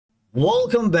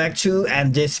Welcome back to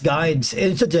Andy's Guides.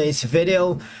 In today's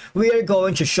video, we are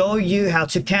going to show you how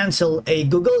to cancel a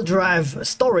Google Drive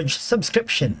storage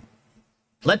subscription.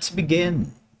 Let's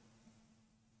begin.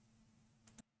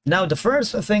 Now, the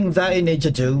first thing that you need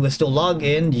to do is to log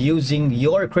in using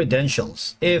your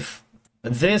credentials. If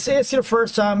this is your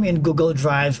first time in Google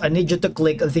Drive, I need you to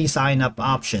click the sign up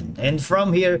option. And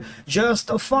from here, just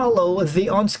follow the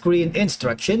on-screen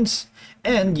instructions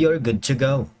and you're good to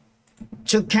go.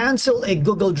 To cancel a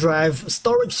Google Drive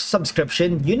storage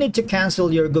subscription, you need to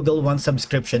cancel your Google One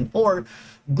subscription or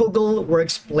Google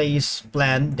Workspace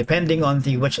plan, depending on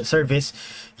which service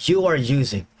you are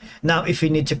using. Now, if you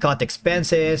need to cut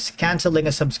expenses, canceling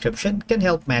a subscription can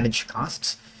help manage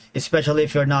costs, especially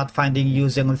if you're not finding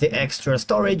using the extra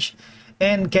storage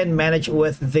and can manage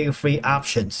with the free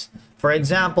options. For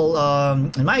example,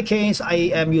 in my case, I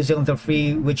am using the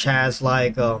free, which has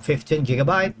like 15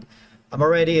 gigabyte. I'm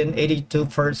already in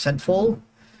 82% full.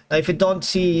 Now, if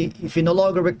you no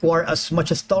longer require as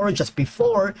much storage as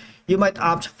before, you might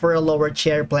opt for a lower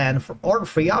tier plan or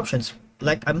free options,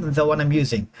 like the one I'm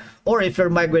using. Or if you're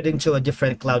migrating to a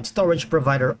different cloud storage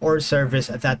provider or service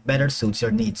that better suits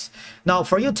your needs. Now,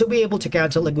 for you to be able to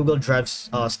cancel a Google Drive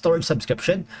storage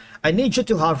subscription, I need you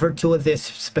to hover to this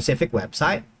specific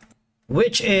website,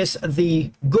 which is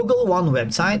the Google One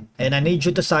website, and I need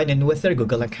you to sign in with your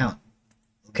Google account.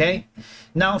 Okay,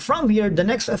 now from here, the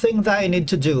next thing that I need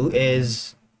to do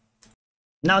is,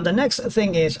 I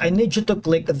need you to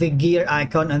click the gear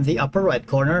icon in the upper right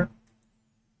corner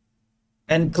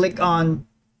and click on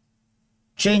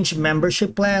change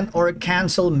membership plan or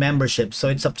cancel membership. So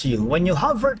it's up to you. When you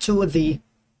hover to the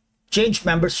change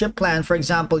membership plan, for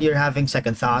example, you're having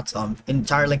second thoughts on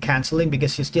entirely canceling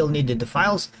because you still needed the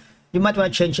files, you might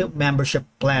want to change your membership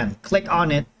plan. Click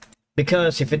on it.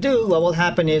 Because if you do, what will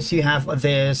happen is you have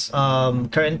this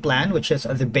current plan, which is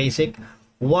the basic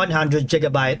 100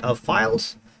 gigabyte of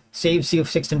files, saves you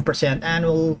 16%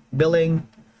 annual billing.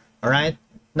 All right.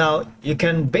 Now you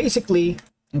can basically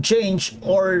change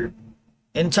or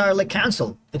entirely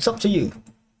cancel. It's up to you.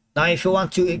 Now, if you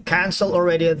want to cancel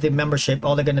already the membership,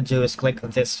 all you're going to do is click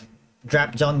this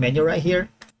drop down menu right here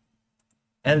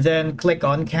and then click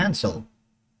on cancel.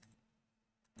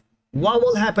 What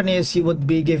will happen is you would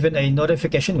be given a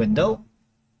notification window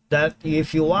that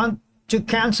if you want to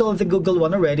cancel the Google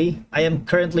One already, I am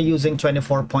currently using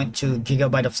 24.2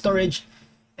 gigabyte of storage,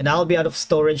 and I'll be out of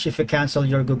storage if you cancel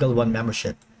your Google One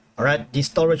membership. All right, the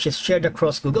storage is shared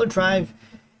across Google Drive,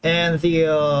 and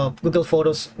the Google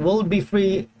Photos will be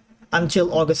free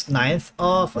until August 9th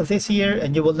of this year,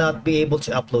 and you will not be able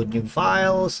to upload new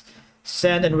files,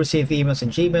 send and receive emails in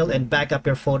Gmail, and back up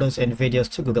your photos and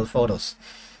videos to Google Photos.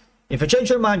 If you change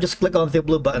your mind, just click on the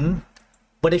blue button.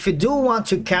 But if you do want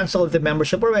to cancel the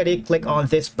membership already, click on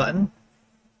this button.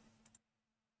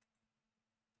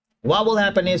 What will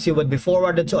happen is you would be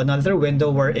forwarded to another window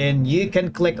wherein you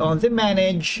can click on the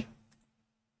manage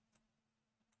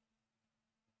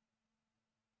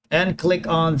and click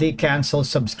on the cancel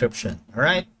subscription. All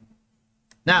right.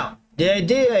 Now, the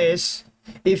idea is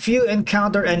if you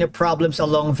encounter any problems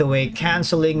along the way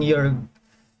canceling your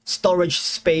storage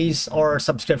space or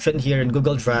subscription here in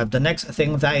Google Drive, the next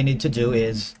thing that I need to do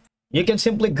is you can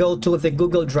simply go to the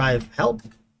Google Drive help,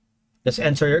 just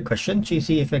enter your question to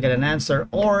see if you get an answer,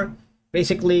 or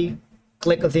basically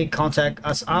click the contact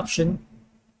us option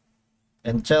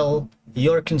and tell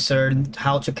your concern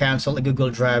how to cancel a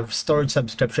Google Drive storage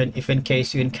subscription if in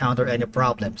case you encounter any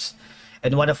problems.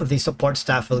 And one of the support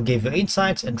staff will give you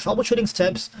insights and troubleshooting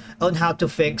steps on how to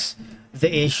fix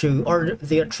the issue or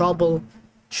the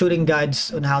troubleshooting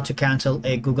guides on how to cancel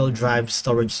a Google Drive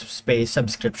storage space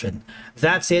subscription.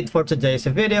 That's it for today's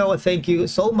video. Thank you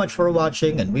so much for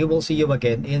watching, and we will see you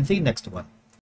again in the next one.